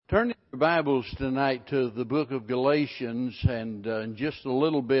Turn your Bibles tonight to the book of Galatians, and in just a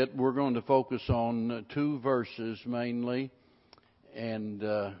little bit we're going to focus on two verses mainly, and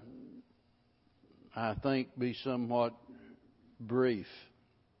I think be somewhat brief.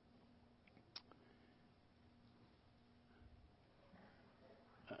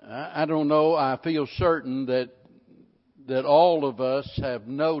 I don't know, I feel certain that all of us have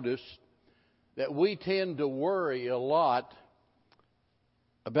noticed that we tend to worry a lot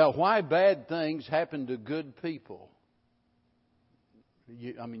about why bad things happen to good people.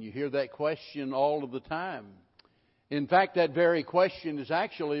 You hear that question all of the time. In fact, that very question is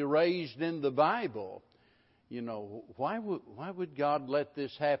actually raised in the Bible. You know, why would God let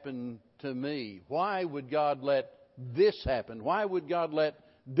this happen to me? Why would God let this happen? Why would God let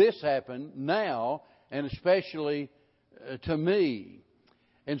this happen now, and especially to me?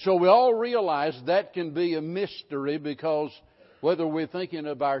 And so we all realize that can be a mystery, because whether we're thinking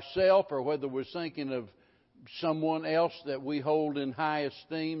of ourselves or whether we're thinking of someone else that we hold in high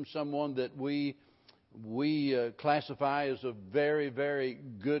esteem, someone that we classify as a very, very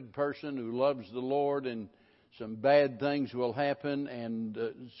good person who loves the Lord, and some bad things will happen, and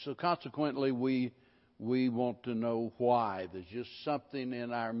so consequently we want to know why. There's just something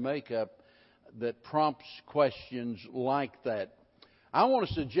in our makeup that prompts questions like that. I want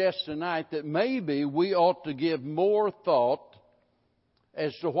to suggest tonight that maybe we ought to give more thought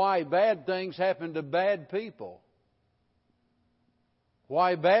as to why bad things happen to bad people.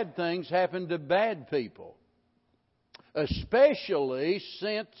 Why bad things happen to bad people. Especially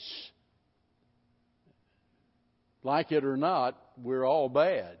since, like it or not, we're all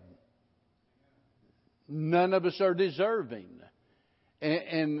bad. None of us are deserving.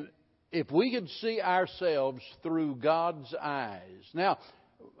 And if we could see ourselves through God's eyes. Now,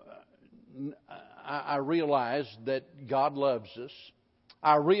 I realize that God loves us.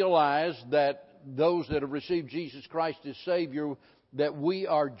 I realize that those that have received Jesus Christ as Savior, that we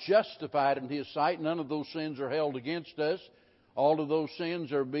are justified in His sight. None of those sins are held against us. All of those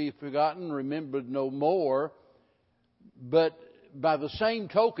sins are be forgotten, remembered no more. But by the same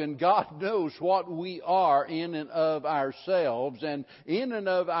token, God knows what we are in and of ourselves. And in and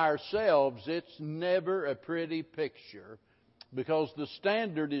of ourselves, it's never a pretty picture, because the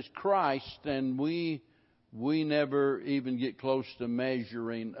standard is Christ, and we never even get close to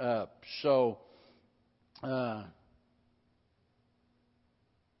measuring up. So,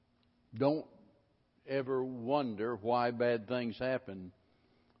 don't ever wonder why bad things happen.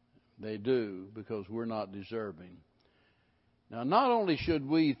 They do, because we're not deserving. Now, not only should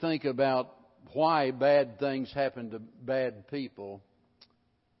we think about why bad things happen to bad people,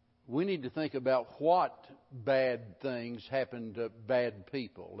 we need to think about what bad things happen to bad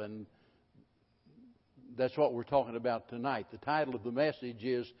people. And that's what we're talking about tonight. The title of the message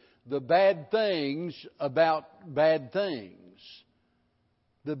is The Bad Things About Bad Things.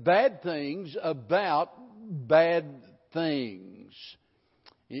 The bad things about bad things.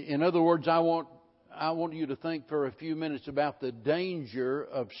 In other words, I want you to think for a few minutes about the danger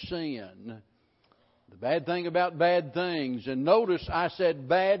of sin. The bad thing about bad things. And notice I said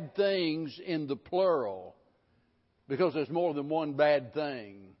bad things in the plural, because there's more than one bad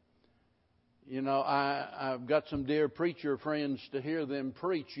thing. You know, I've got some dear preacher friends. To hear them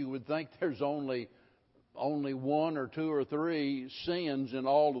preach, you would think there's only one or two or three sins in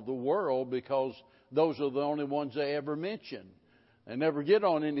all of the world, because those are the only ones they ever mention. They never get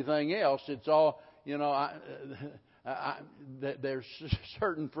on anything else. It's all, you know, there's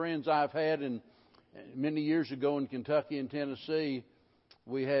certain friends I've had, and many years ago in Kentucky and Tennessee,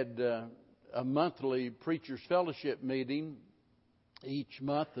 we had a monthly preachers' fellowship meeting. Each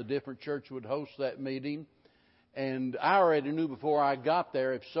month, a different church would host that meeting. And I already knew before I got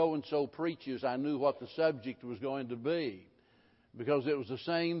there, if so-and-so preaches, I knew what the subject was going to be, because it was the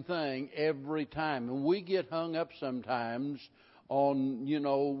same thing every time. And we get hung up sometimes on, you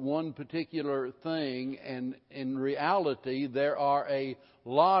know, one particular thing. And in reality, there are a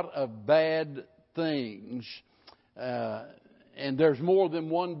lot of bad things. And there's more than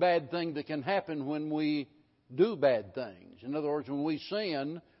one bad thing that can happen when we do bad things. In other words, when we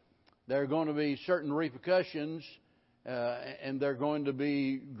sin, there are going to be certain repercussions, and they're going to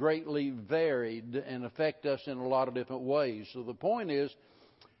be greatly varied and affect us in a lot of different ways. So the point is,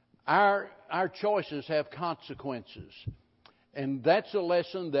 our choices have consequences. And that's a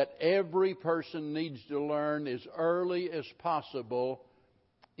lesson that every person needs to learn as early as possible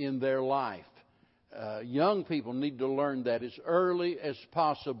in their life. Young people need to learn that as early as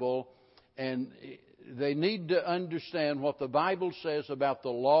possible, and they need to understand what the Bible says about the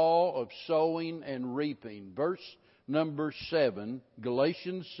law of sowing and reaping. Verse number 7,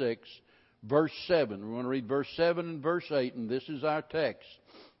 Galatians 6, verse 7. We want to read verse 7 and verse 8, and this is our text.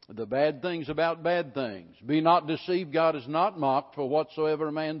 The bad things about bad things. Be not deceived, God is not mocked, for whatsoever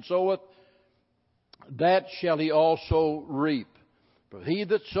a man soweth, that shall he also reap. For he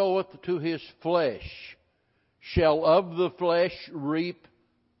that soweth to his flesh shall of the flesh reap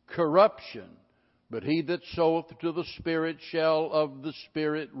corruption. But he that soweth to the Spirit shall of the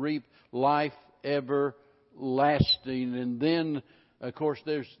Spirit reap life everlasting. And then, of course,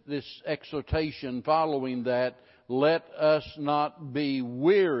 there's this exhortation following that. Let us not be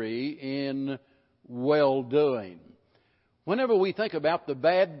weary in well-doing. Whenever we think about the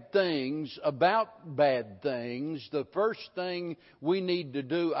bad things, about bad things, the first thing we need to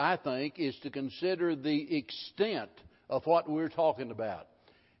do, I think, is to consider the extent of what we're talking about.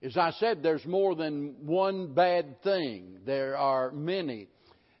 As I said, there's more than one bad thing. There are many.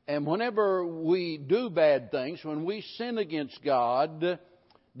 And whenever we do bad things, when we sin against God,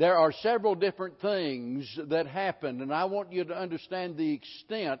 there are several different things that happen. And I want you to understand the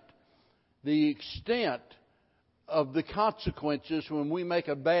extent of the consequences when we make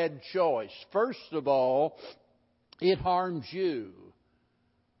a bad choice. First of all, it harms you.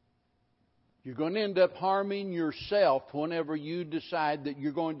 You're going to end up harming yourself whenever you decide that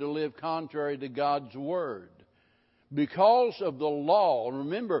you're going to live contrary to God's Word. Because of the law,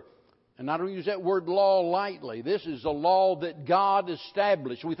 remember, and I don't use that word law lightly, this is a law that God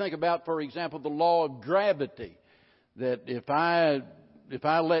established. We think about, for example, the law of gravity. That if I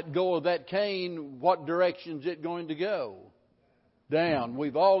let go of that cane, what direction is it going to go? Down.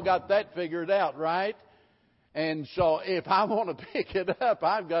 We've all got that figured out, right? And so if I want to pick it up,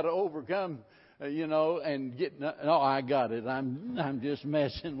 I've got to overcome, and get... No, I got it. I'm just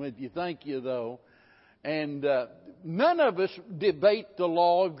messing with you. Thank you, though. And none of us debate the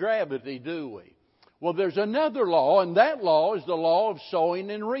law of gravity, do we? Well, there's another law, and that law is the law of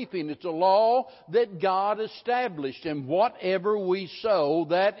sowing and reaping. It's a law that God established, and whatever we sow,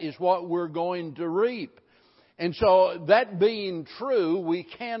 that is what we're going to reap. And so, that being true, we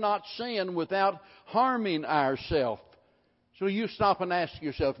cannot sin without harming ourselves. So you stop and ask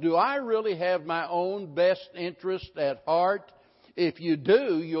yourself, do I really have my own best interest at heart? If you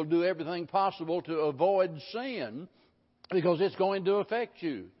do, you'll do everything possible to avoid sin because it's going to affect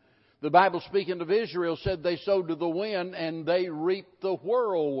you. The Bible, speaking of Israel, said they sowed to the wind and they reaped the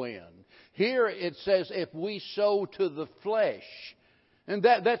whirlwind. Here it says if we sow to the flesh. And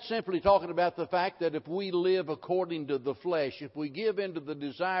that's simply talking about the fact that if we live according to the flesh, if we give into the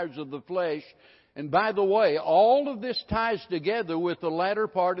desires of the flesh. And by the way, all of this ties together with the latter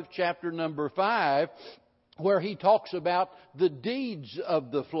part of chapter number 5, where he talks about the deeds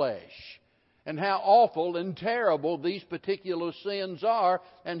of the flesh and how awful and terrible these particular sins are,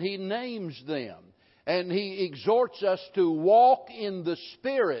 and he names them. And he exhorts us to walk in the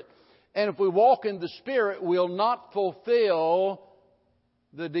Spirit. And if we walk in the Spirit, we'll not fulfill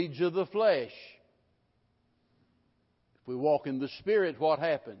the deeds of the flesh. If we walk in the Spirit, what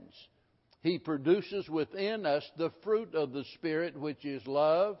happens? He produces within us the fruit of the Spirit, which is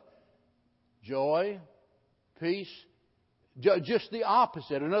love, joy, peace, just the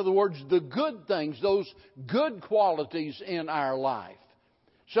opposite. In other words, the good things, those good qualities in our life.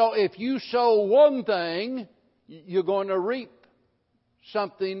 So if you sow one thing, you're going to reap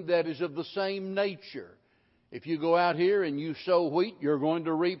something that is of the same nature. If you go out here and you sow wheat, you're going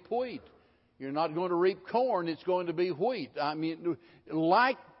to reap wheat. You're not going to reap corn, it's going to be wheat. I mean,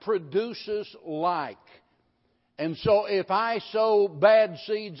 like produces like. And so if I sow bad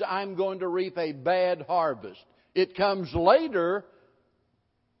seeds, I'm going to reap a bad harvest. It comes later,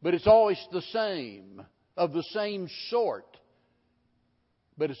 but it's always the same, of the same sort.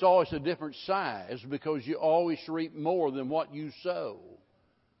 But it's always a different size because you always reap more than what you sow.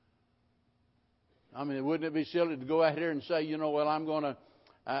 I mean, wouldn't it be silly to go out here and say, well, I'm going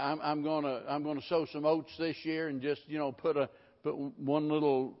to sow some oats this year and just, put one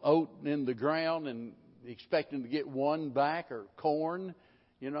little oat in the ground and expecting to get one back, or corn.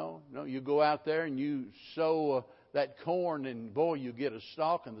 No, you go out there and you sow that corn, and boy, you get a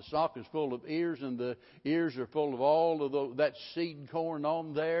stalk, and the stalk is full of ears, and the ears are full of all of that seed corn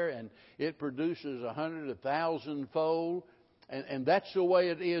on there, and it produces 100, 1,000-fold. And that's the way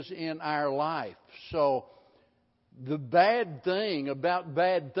it is in our life. So the bad thing about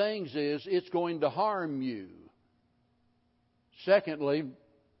bad things is it's going to harm you. Secondly,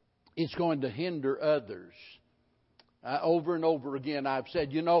 it's going to hinder others. Over and over again, I've said,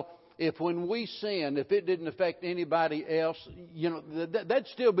 if when we sin, if it didn't affect anybody else, that'd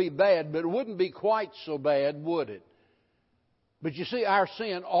still be bad, but it wouldn't be quite so bad, would it? But you see, our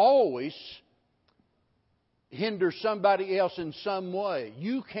sin always hinder somebody else in some way.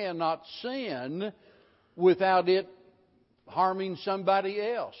 You cannot sin without it harming somebody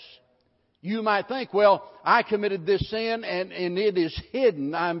else. You might think, well, I committed this sin and it is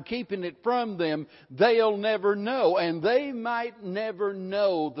hidden. I'm keeping it from them. They'll never know. And they might never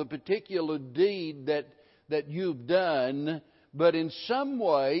know the particular deed that you've done. But in some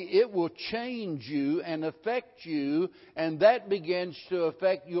way, it will change you and affect you. And that begins to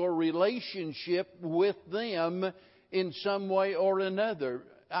affect your relationship with them in some way or another.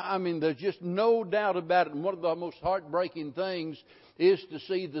 I mean, there's just no doubt about it. And one of the most heartbreaking things is to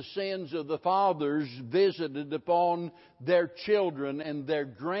see the sins of the fathers visited upon their children and their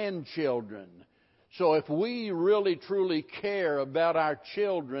grandchildren. So if we really truly care about our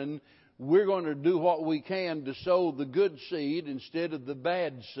children, we're going to do what we can to sow the good seed instead of the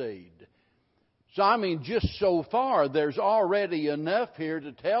bad seed. So I mean, just so far, there's already enough here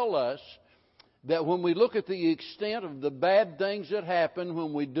to tell us that when we look at the extent of the bad things that happen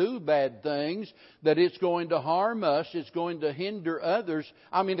when we do bad things, that it's going to harm us, it's going to hinder others.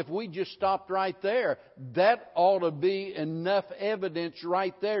 I mean, if we just stopped right there, that ought to be enough evidence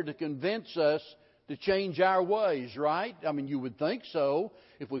right there to convince us to change our ways, right? I mean, you would think so.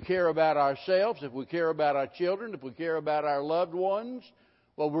 If we care about ourselves, if we care about our children, if we care about our loved ones,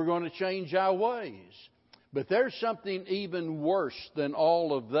 well, we're going to change our ways. But there's something even worse than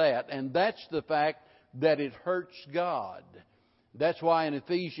all of that, and that's the fact that it hurts God. That's why in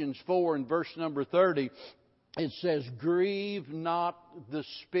Ephesians 4 and verse number 30, it says, "Grieve not the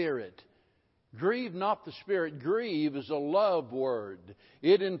Spirit." Grieve not the Spirit. Grieve is a love word.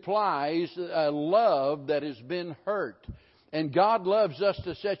 It implies a love that has been hurt. And God loves us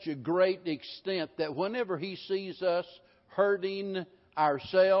to such a great extent that whenever He sees us hurting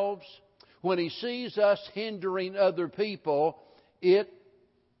ourselves, when He sees us hindering other people, it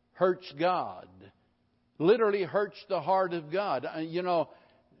hurts God. Literally hurts the heart of God. You know,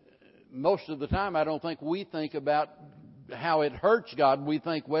 most of the time I don't think we think about how it hurts God. We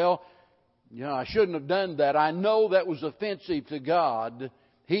think, well, you know, I shouldn't have done that. I know that was offensive to God.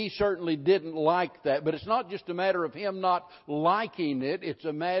 He certainly didn't like that. But it's not just a matter of Him not liking it. It's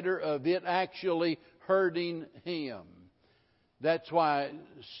a matter of it actually hurting Him. That's why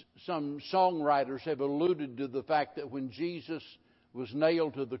some songwriters have alluded to the fact that when Jesus was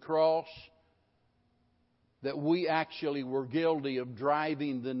nailed to the cross, that we actually were guilty of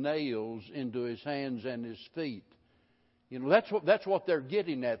driving the nails into His hands and His feet. You know, that's what they're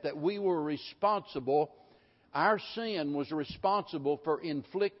getting at, that we were responsible. Our sin was responsible for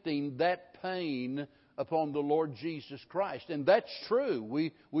inflicting that pain upon the Lord Jesus Christ. And that's true.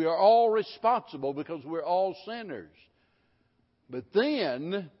 We are all responsible because we're all sinners. But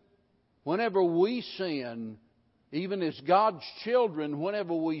then, whenever we sin, even as God's children,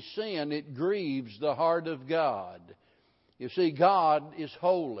 whenever we sin, it grieves the heart of God. You see, God is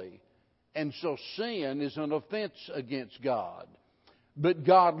holy, and so sin is an offense against God. But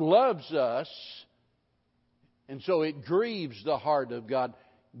God loves us, and so it grieves the heart of God.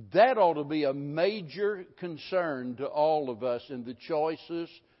 That ought to be a major concern to all of us in the choices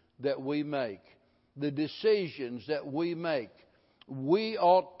that we make, the decisions that we make. We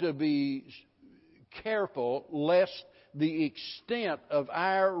ought to be careful lest the extent of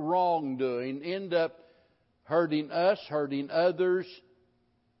our wrongdoing end up hurting us, hurting others,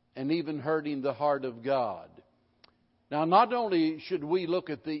 and even hurting the heart of God. Now, not only should we look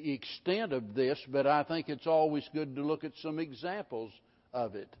at the extent of this, but I think it's always good to look at some examples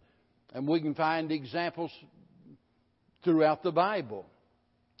of it. And we can find examples throughout the Bible.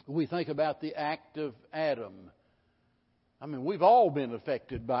 We think about the act of Adam. I mean, we've all been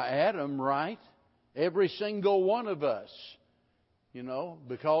affected by Adam, right? Every single one of us. You know,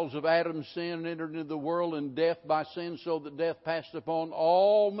 because of Adam's sin entered into the world, and death by sin, so that death passed upon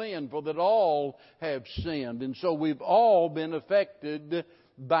all men, for that all have sinned. And so we've all been affected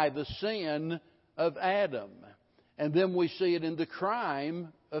by the sin of Adam. And then we see it in the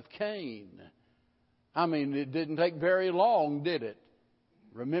crime of Cain. I mean, it didn't take very long, did it?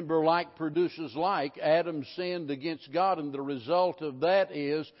 Remember, like produces like. Adam sinned against God, and the result of that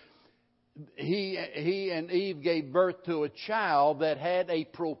is he and Eve gave birth to a child that had a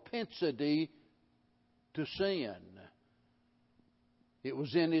propensity to sin. It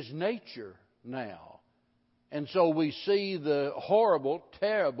was in his nature now. And so we see the horrible,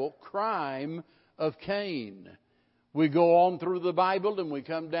 terrible crime of Cain. We go on through the Bible and we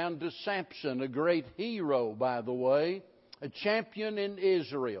come down to Samson, a great hero, by the way, a champion in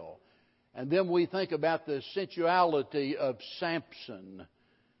Israel. And then we think about the sensuality of Samson.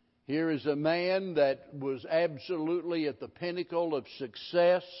 Here is a man that was absolutely at the pinnacle of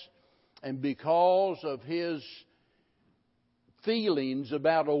success. And because of his feelings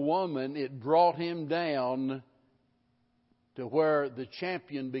about a woman, it brought him down to where the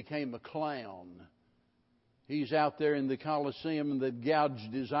champion became a clown. He's out there in the Colosseum and they've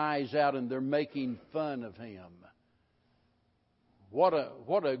gouged his eyes out and they're making fun of him. What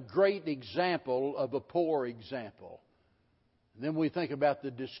a great example of a poor example. And then we think about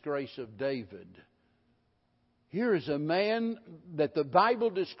the disgrace of David. Here is a man that the Bible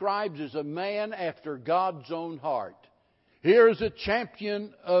describes as a man after God's own heart. Here is a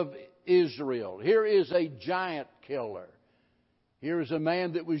champion of Israel. Here is a giant killer. Here is a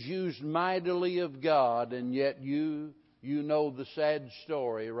man that was used mightily of God, and yet you know the sad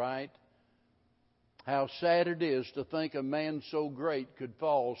story, right? How sad it is to think a man so great could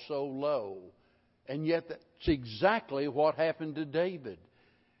fall so low. And yet that's exactly what happened to David.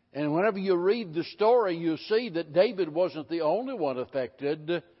 And whenever you read the story, you see that David wasn't the only one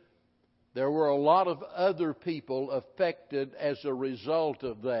affected. There were a lot of other people affected as a result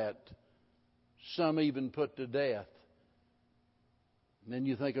of that. Some even put to death. And then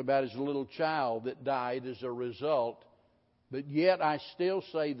you think about his little child that died as a result. But yet I still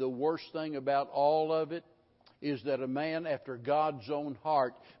say the worst thing about all of it is that a man after God's own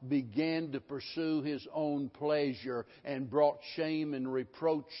heart began to pursue his own pleasure and brought shame and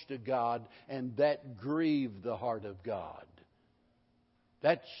reproach to God, and that grieved the heart of God.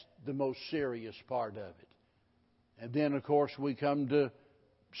 That's the most serious part of it. And then, of course, we come to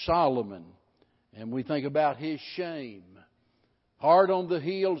Solomon, and we think about his shame. Hard on the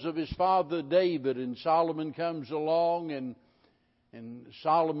heels of his father David, and Solomon comes along, and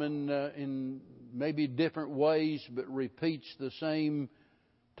Solomon, in maybe different ways, but repeats the same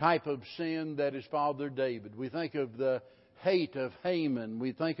type of sin that his father David. We think of the hate of Haman.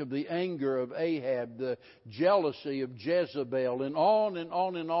 We think of the anger of Ahab, the jealousy of Jezebel, and on and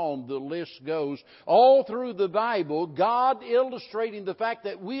on and on the list goes. All through the Bible, God illustrating the fact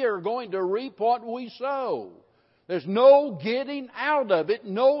that we are going to reap what we sow. There's no getting out of it,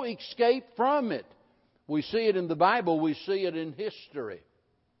 no escape from it. We see it in the Bible, we see it in history.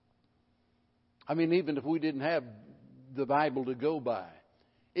 I mean, even if we didn't have the Bible to go by,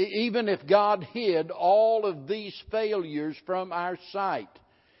 even if God hid all of these failures from our sight,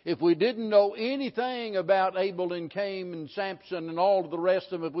 if we didn't know anything about Abel and Cain and Samson and all of the rest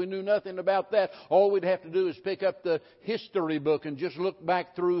of them, if we knew nothing about that, all we'd have to do is pick up the history book and just look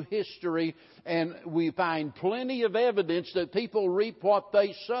back through history, and we find plenty of evidence that people reap what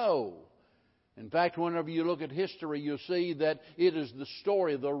they sow. In fact, whenever you look at history, you'll see that it is the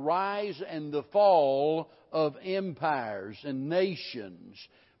story, the rise and the fall of empires and nations,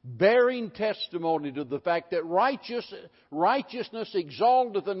 bearing testimony to the fact that righteousness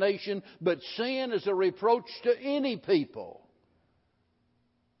exalteth a nation, but sin is a reproach to any people.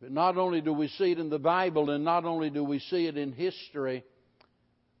 But not only do we see it in the Bible, and not only do we see it in history,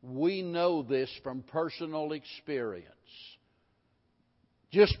 we know this from personal experience.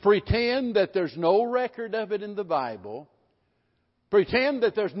 Just pretend that there's no record of it in the Bible. Pretend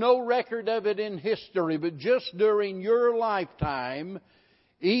that there's no record of it in history, but just during your lifetime,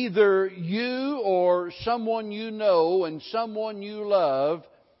 either you or someone you know and someone you love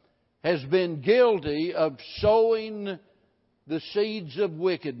has been guilty of sowing the seeds of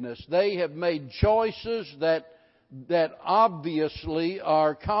wickedness. They have made choices that obviously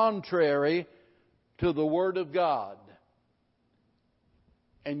are contrary to the Word of God.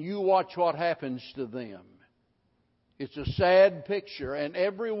 And you watch what happens to them. It's a sad picture, and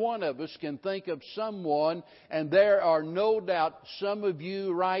every one of us can think of someone, and there are no doubt some of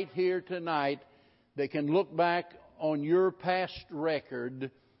you right here tonight that can look back on your past record,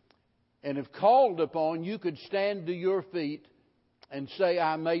 and if called upon, you could stand to your feet and say,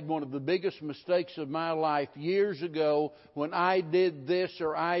 I made one of the biggest mistakes of my life years ago when I did this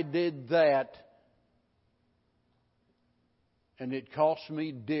or I did that, and it cost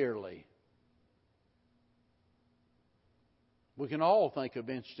me dearly. We can all think of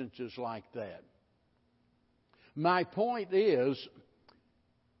instances like that. My point is,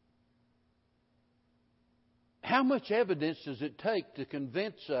 how much evidence does it take to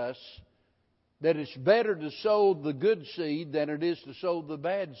convince us that it's better to sow the good seed than it is to sow the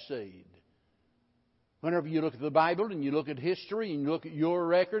bad seed? Whenever you look at the Bible and you look at history and you look at your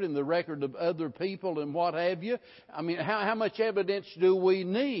record and the record of other people and what have you, I mean, how much evidence do we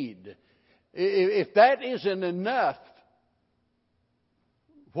need? If that isn't enough,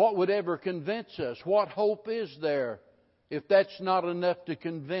 what would ever convince us? What hope is there if that's not enough to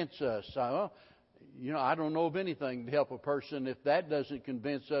convince us? I don't know of anything to help a person if that doesn't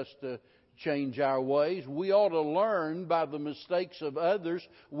convince us to change our ways. We ought to learn by the mistakes of others.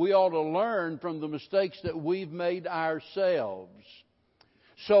 We ought to learn from the mistakes that we've made ourselves.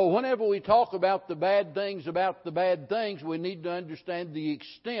 So whenever we talk about the bad things, we need to understand the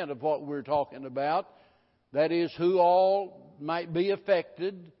extent of what we're talking about. That is, who all might be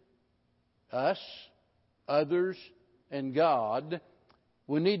affected: us, others, and God.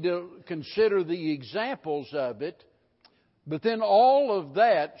 We need to consider the examples of it. But then all of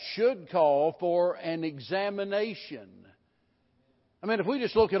that should call for an examination. I mean, if we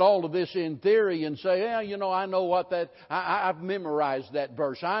just look at all of this in theory and say, yeah, I know what I've memorized that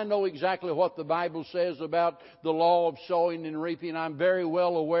verse. I know exactly what the Bible says about the law of sowing and reaping. I'm very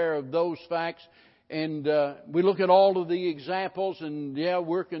well aware of those facts. And we look at all of the examples and,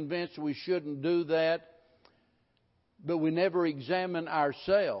 we're convinced we shouldn't do that. But we never examine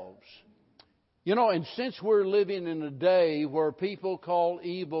ourselves. And since we're living in a day where people call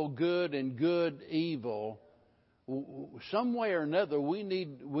evil good and good evil, some way or another, we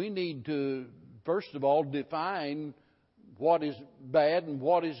need to, first of all, define what is bad and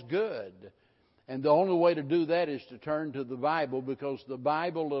what is good. And the only way to do that is to turn to the Bible, because the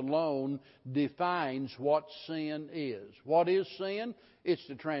Bible alone defines what sin is. What is sin? It's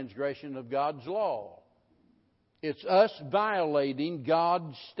the transgression of God's law. It's us violating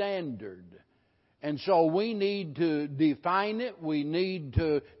God's standard. And so we need to define it, we need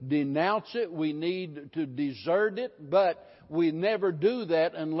to denounce it, we need to desert it, but we never do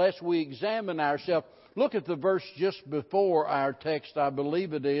that unless we examine ourselves. Look at the verse just before our text, I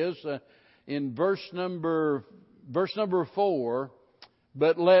believe it is, in verse number 4.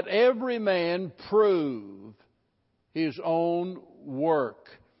 But let every man prove his own work,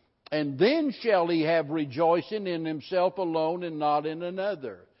 and then shall he have rejoicing in himself alone and not in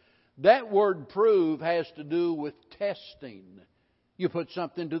another. That word prove has to do with testing. You put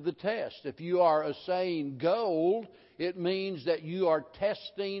something to the test. If you are assaying gold, it means that you are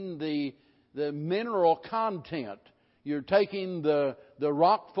testing the mineral content. You're taking the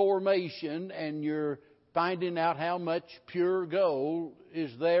rock formation and you're finding out how much pure gold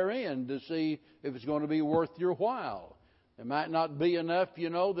is therein to see if it's going to be worth your while. There might not be enough,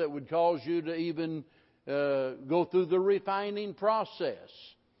 that would cause you to even go through the refining process.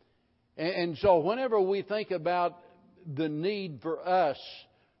 And so whenever we think about the need for us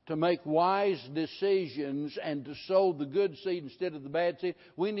to make wise decisions and to sow the good seed instead of the bad seed,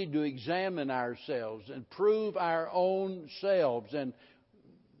 we need to examine ourselves and prove our own selves. And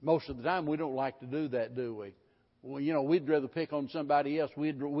most of the time we don't like to do that, do we? Well, we'd rather pick on somebody else.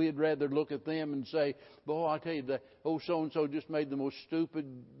 We'd rather look at them and say, boy, I tell you, so-and-so just made the most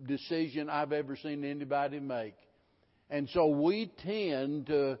stupid decision I've ever seen anybody make. And so we tend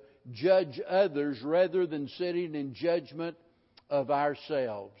to judge others rather than sitting in judgment of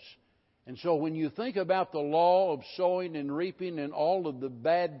ourselves. And so when you think about the law of sowing and reaping and all of the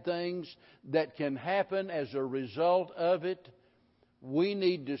bad things that can happen as a result of it, we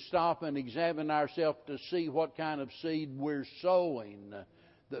need to stop and examine ourselves to see what kind of seed we're sowing.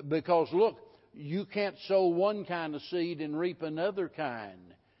 Because look, you can't sow one kind of seed and reap another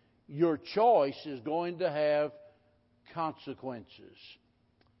kind. Your choice is going to have consequences.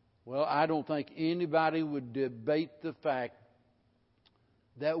 Well, I don't think anybody would debate the fact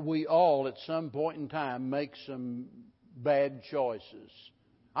that we all at some point in time make some bad choices.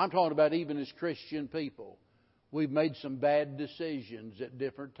 I'm talking about even as Christian people. We've made some bad decisions at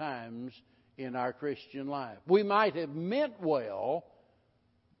different times in our Christian life. We might have meant well,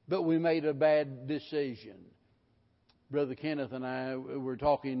 but we made a bad decision. Brother Kenneth and I were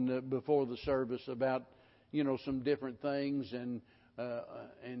talking before the service about, some different things, and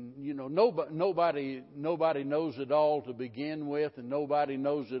nobody knows it all to begin with, and nobody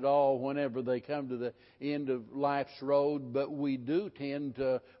knows it all whenever they come to the end of life's road. But we do tend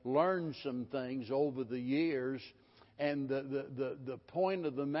to learn some things over the years, and the point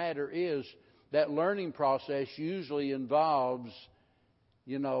of the matter is that learning process usually involves,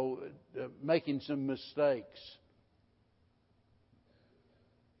 making some mistakes.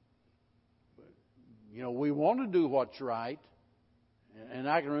 We want to do what's right. And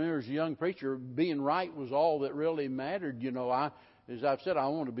I can remember as a young preacher, being right was all that really mattered. As I've said, I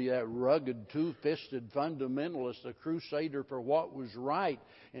want to be that rugged, two-fisted fundamentalist, a crusader for what was right.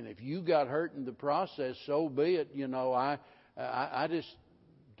 And if you got hurt in the process, so be it. I just,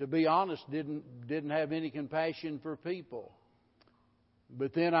 to be honest, didn't have any compassion for people.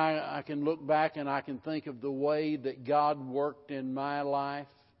 But then I can look back and I can think of the way that God worked in my life.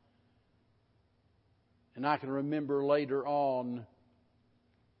 And I can remember later on.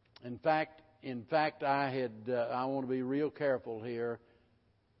 In fact, I want to be real careful here.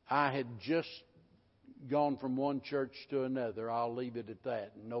 I had just gone from one church to another. I'll leave it at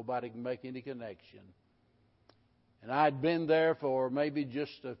that. Nobody can make any connection. And I'd been there for maybe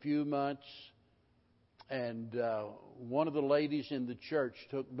just a few months. And one of the ladies in the church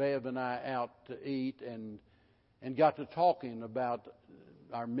took Bev and I out to eat and got to talking about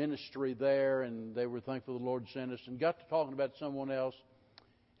our ministry there. And they were thankful the Lord sent us. And got to talking about someone else.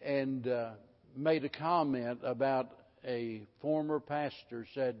 And made a comment about a former pastor.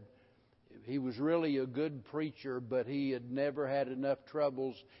 Said he was really a good preacher, but he had never had enough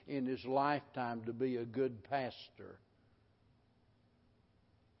troubles in his lifetime to be a good pastor.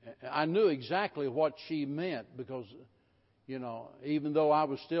 I knew exactly what she meant because, even though I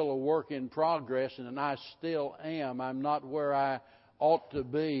was still a work in progress, and I still am, I'm not where I ought to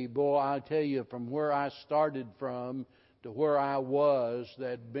be. Boy, I tell you, from where I started from to where I was,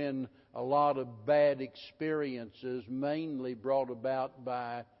 there'd been a lot of bad experiences, mainly brought about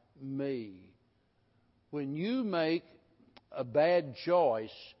by me. When you make a bad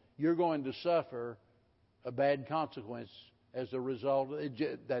choice, you're going to suffer a bad consequence as a result.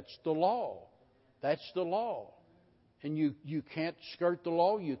 That's the law. That's the law. And you can't skirt the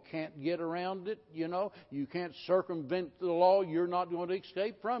law. You can't get around it. You can't circumvent the law. You're not going to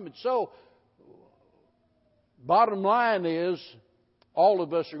escape from it. So, bottom line is, all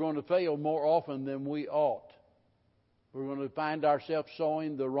of us are going to fail more often than we ought. We're going to find ourselves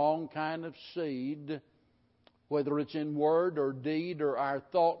sowing the wrong kind of seed, whether it's in word or deed or our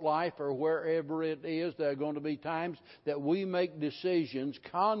thought life or wherever it is. There are going to be times that we make decisions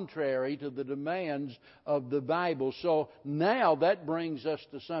contrary to the demands of the Bible. So now that brings us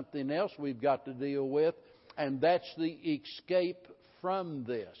to something else we've got to deal with, and that's the escape from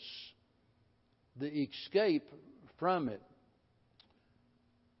this. The escape from it.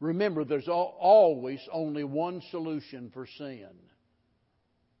 Remember, there's always only one solution for sin.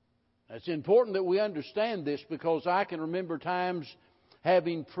 It's important that we understand this because I can remember times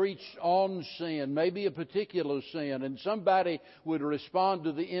having preached on sin, maybe a particular sin, and somebody would respond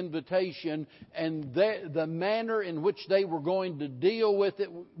to the invitation, and the manner in which they were going to deal with it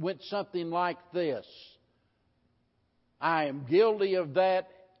went something like this: I am guilty of that,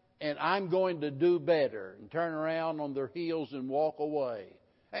 and I'm going to do better, and turn around on their heels and walk away.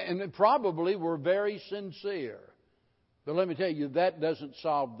 And they probably were very sincere. But let me tell you, that doesn't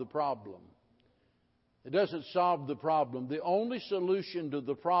solve the problem. It doesn't solve the problem. The only solution to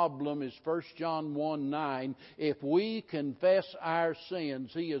the problem is 1 John 1:9. If we confess our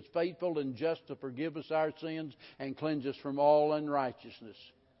sins, He is faithful and just to forgive us our sins and cleanse us from all unrighteousness.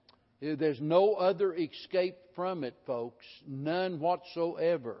 There's no other escape from it, folks. None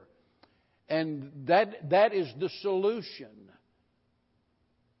whatsoever. And that is the solution.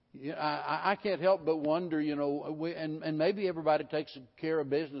 I can't help but wonder, and maybe everybody takes care of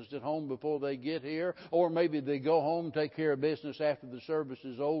business at home before they get here, or maybe they go home, take care of business after the service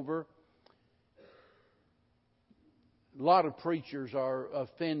is over. A lot of preachers are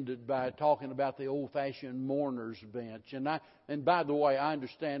offended by talking about the old-fashioned mourner's bench. And by the way, I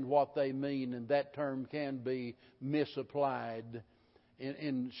understand what they mean, and that term can be misapplied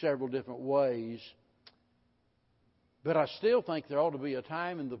in several different ways. But I still think there ought to be a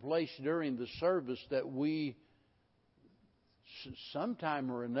time and the place during the service that we,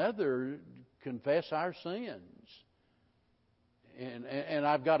 sometime or another, confess our sins. And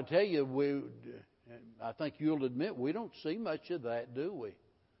I've got to tell you, I think you'll admit, we don't see much of that, do we?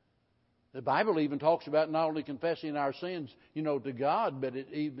 The Bible even talks about not only confessing our sins, to God, but it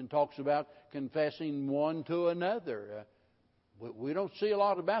even talks about confessing one to another. We don't see a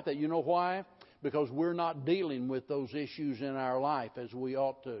lot about that. You know why? Because we're not dealing with those issues in our life as we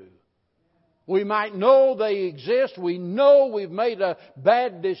ought to. We might know they exist. We know we've made a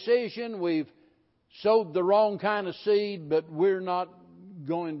bad decision. We've sowed the wrong kind of seed, but we're not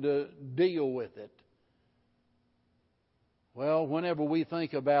going to deal with it. Well, whenever we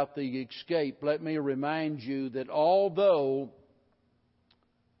think about the escape, let me remind you that although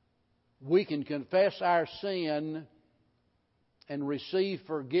we can confess our sin and receive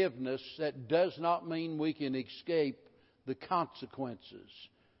forgiveness, that does not mean we can escape the consequences.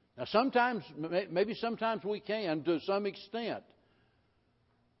 Now, sometimes we can to some extent.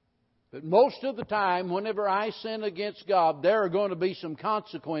 But most of the time, whenever I sin against God, there are going to be some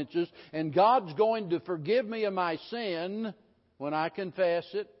consequences, and God's going to forgive me of my sin when I confess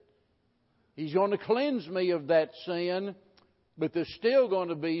it. He's going to cleanse me of that sin, but there's still going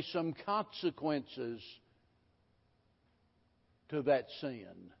to be some consequences to that sin.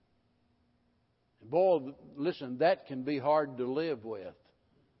 And boy, listen, that can be hard to live with.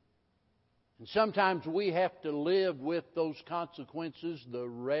 And sometimes we have to live with those consequences the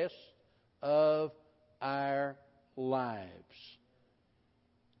rest of our lives.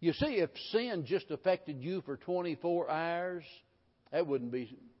 You see, if sin just affected you for 24 hours, that wouldn't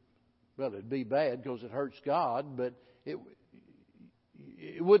be, well, it'd be bad because it hurts God, but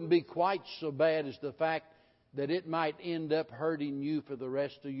it wouldn't be quite so bad as the fact that it might end up hurting you for the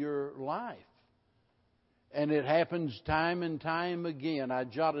rest of your life. And it happens time and time again. I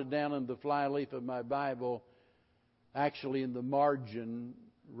jotted down in the flyleaf of my Bible, actually in the margin,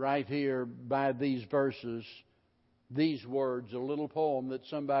 right here by these verses, these words, a little poem that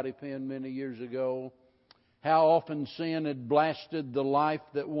somebody penned many years ago. How often sin had blasted the life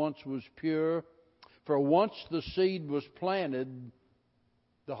that once was pure. For once the seed was planted,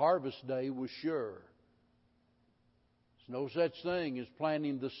 the harvest day was sure. There's no such thing as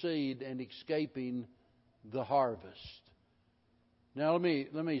planting the seed and escaping the harvest. Now let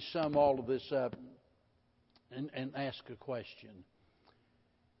me sum all of this up and ask a question.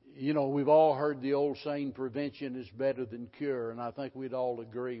 You know, we've all heard the old saying, prevention is better than cure, and I think we'd all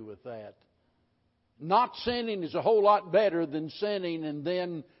agree with that. Not sinning is a whole lot better than sinning and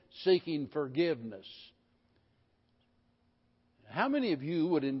then seeking forgiveness. How many of you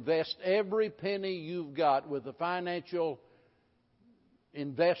would invest every penny you've got with a financial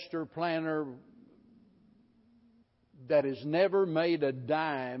investor planner that has never made a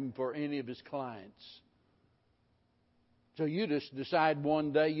dime for any of his clients? So you just decide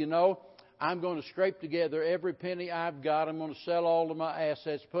one day, you know, I'm going to scrape together every penny I've got. I'm going to sell all of my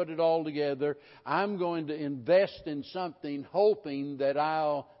assets, put it all together. I'm going to invest in something hoping that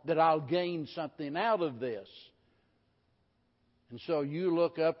I'll gain something out of this. And so you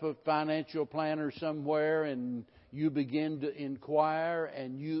look up a financial planner somewhere and you begin to inquire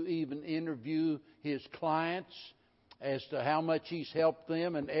and you even interview his clients as to how much he's helped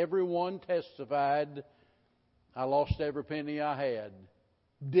them. And everyone testified, I lost every penny I had.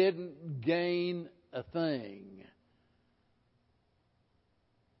 Didn't gain a thing.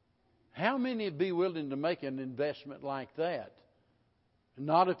 How many would be willing to make an investment like that?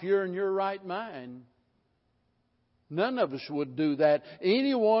 Not if you're in your right mind. None of us would do that.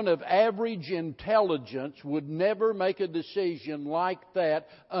 Anyone of average intelligence would never make a decision like that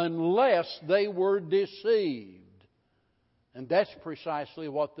unless they were deceived. And that's precisely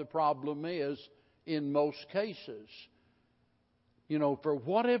what the problem is in most cases. You know, for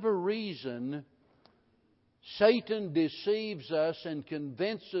whatever reason, Satan deceives us and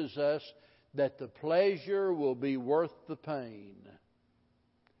convinces us that the pleasure will be worth the pain.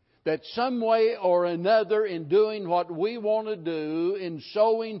 That some way or another in doing what we want to do, in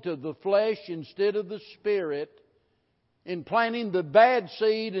sowing to the flesh instead of the spirit, in planting the bad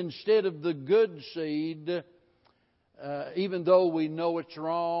seed instead of the good seed, even though we know it's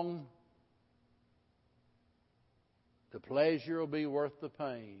wrong, the pleasure will be worth the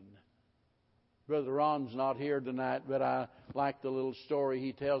pain. Brother Ron's not here tonight, but I like the little story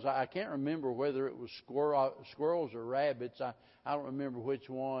he tells. I can't remember whether it was squirrels or rabbits. I don't remember which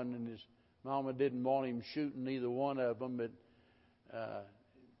one, and his mama didn't want him shooting either one of them.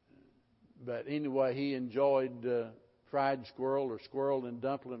 But anyway, he enjoyed fried squirrel or squirrel and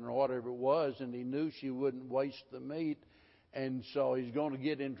dumpling or whatever it was, and he knew she wouldn't waste the meat, and so he's going to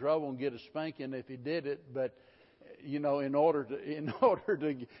get in trouble and get a spanking if he did it. But you know, in order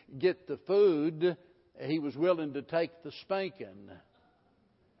to get the food, he was willing to take the spanking.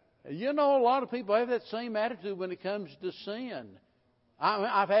 You know, a lot of people have that same attitude when it comes to sin.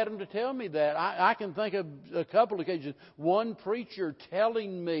 I've had them to tell me that. I can think of a couple of occasions. One preacher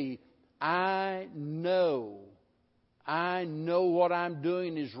telling me, I know what I'm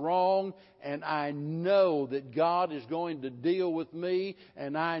doing is wrong, and I know that God is going to deal with me,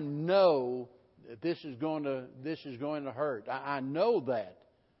 and I know that this is going to hurt. I know that.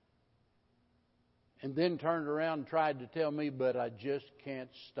 And then turned around and tried to tell me, but I just can't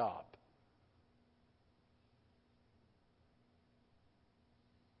stop.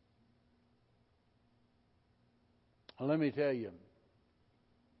 Let me tell you,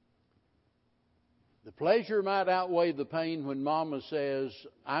 the pleasure might outweigh the pain when Mama says,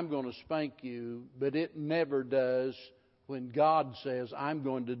 I'm going to spank you, but it never does when God says, I'm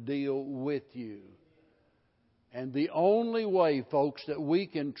going to deal with you. And the only way, folks, that we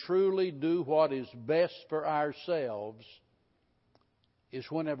can truly do what is best for ourselves is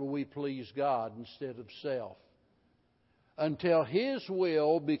whenever we please God instead of self. Until His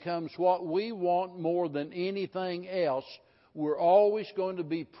will becomes what we want more than anything else, we're always going to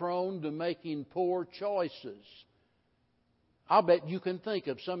be prone to making poor choices. I'll bet you can think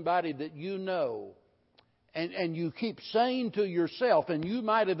of somebody that you know, and you keep saying to yourself, and you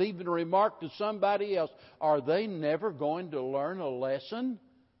might have even remarked to somebody else, are they never going to learn a lesson?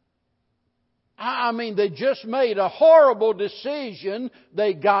 I mean, they just made a horrible decision.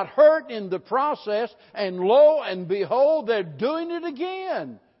 They got hurt in the process, and lo and behold, they're doing it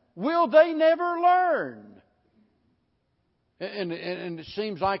again. Will they never learn? And it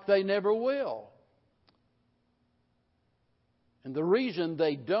seems like they never will. And the reason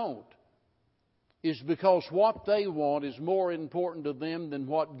they don't is because what they want is more important to them than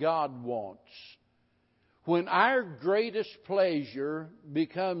what God wants. When our greatest pleasure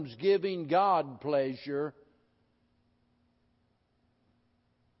becomes giving God pleasure,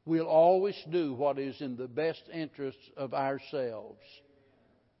 we'll always do what is in the best interests of ourselves.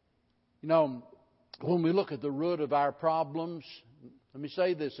 You know, when we look at the root of our problems, let me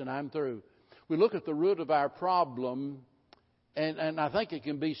say this and I'm through. We look at the root of our problem, and I think it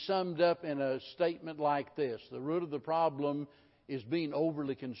can be summed up in a statement like this. The root of the problem is being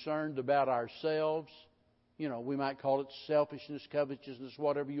overly concerned about ourselves. You know, we might call it selfishness, covetousness,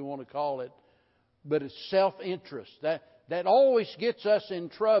 whatever you want to call it. But it's self-interest. That always gets us in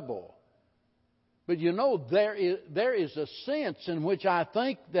trouble. But you know, there is a sense in which I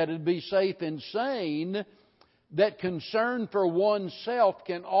think that it'd be safe in saying that concern for oneself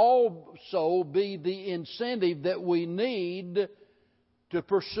can also be the incentive that we need to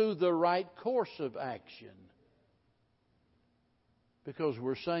pursue the right course of action. Because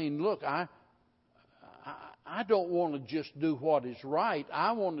we're saying, look, I don't want to just do what is right.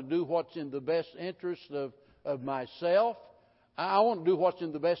 I want to do what's in the best interest of myself. I want to do what's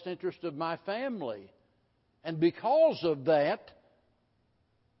in the best interest of my family. And because of that,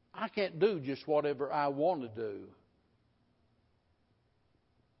 I can't do just whatever I want to do.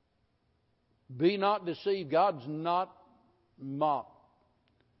 Be not deceived. God's not mocked.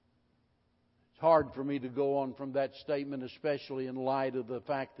 It's hard for me to go on from that statement, especially in light of the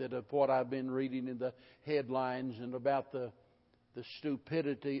fact that of what I've been reading in the headlines and about the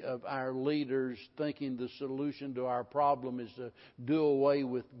stupidity of our leaders thinking the solution to our problem is to do away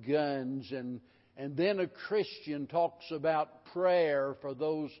with guns. And then a Christian talks about prayer for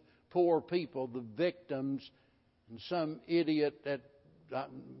those poor people, the victims, and some idiot at,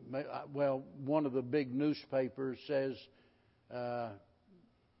 well, one of the big newspapers says,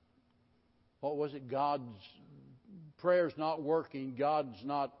 what was it? God's prayer's not working. God's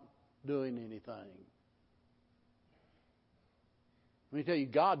not doing anything. Let me tell you,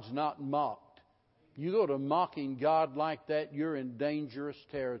 God's not mocked. You go to mocking God like that, you're in dangerous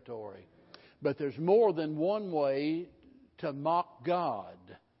territory. But there's more than one way to mock God.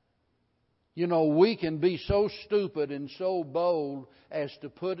 You know, we can be so stupid and so bold as to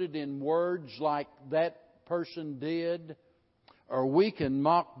put it in words like that person did. Or we can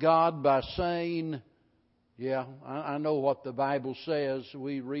mock God by saying, yeah, I know what the Bible says.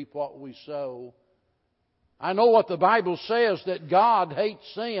 We reap what we sow. I know what the Bible says, that God hates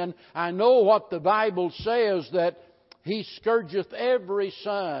sin. I know what the Bible says, that He scourgeth every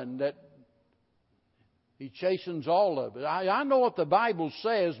son, that He chastens all of it. I know what the Bible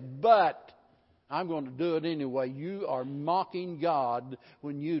says, but I'm going to do it anyway. You are mocking God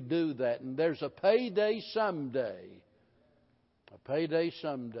when you do that. And there's a payday someday. A payday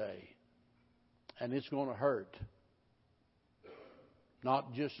someday. And it's going to hurt.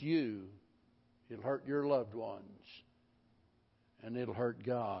 Not just you. It'll hurt your loved ones. And it'll hurt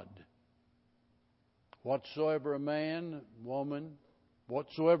God. Whatsoever a man, woman,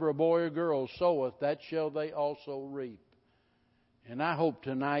 whatsoever a boy or girl soweth, that shall they also reap. And I hope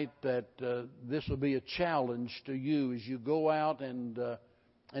tonight that this will be a challenge to you as you go out and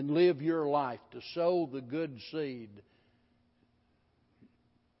live your life, to sow the good seed.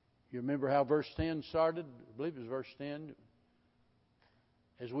 You remember how verse 10 started? I believe it was verse 10.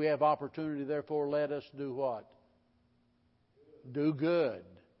 As we have opportunity, therefore, let us do what? Do good.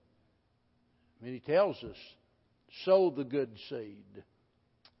 I mean, He tells us, sow the good seed.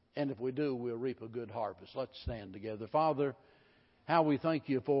 And if we do, we'll reap a good harvest. Let's stand together. Father, how we thank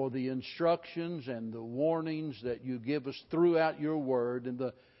You for the instructions and the warnings that You give us throughout Your Word and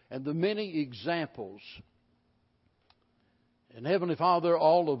the many examples. And Heavenly Father,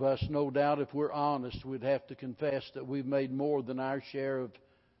 all of us, no doubt, if we're honest, we'd have to confess that we've made more than our share of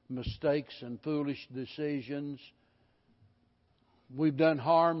mistakes and foolish decisions. We've done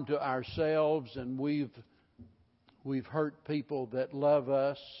harm to ourselves, and we've hurt people that love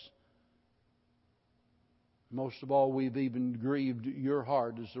us. Most of all, we've even grieved Your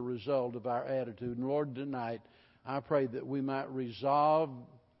heart as a result of our attitude. And Lord, tonight, I pray that we might resolve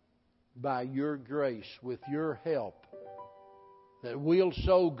by Your grace, with Your help, that we'll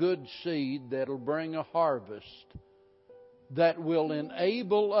sow good seed that'll bring a harvest that will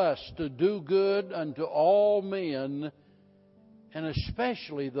enable us to do good unto all men, and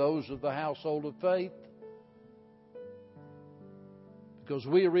especially those of the household of faith. Because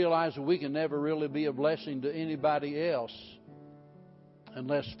we realize that we can never really be a blessing to anybody else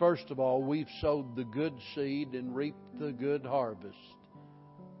unless, first of all, we've sowed the good seed and reaped the good harvest.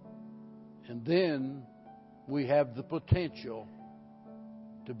 And then we have the potential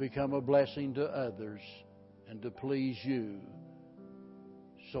to become a blessing to others and to please you.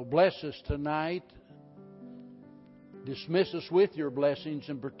 So bless us tonight. Dismiss us with your blessings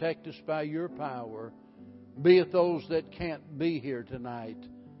and protect us by your power. Be it those that can't be here tonight.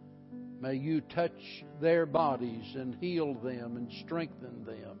 May you touch their bodies and heal them and strengthen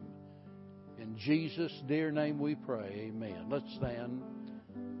them. In Jesus' dear name we pray. Amen. Let's stand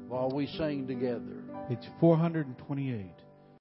while we sing together. It's 428.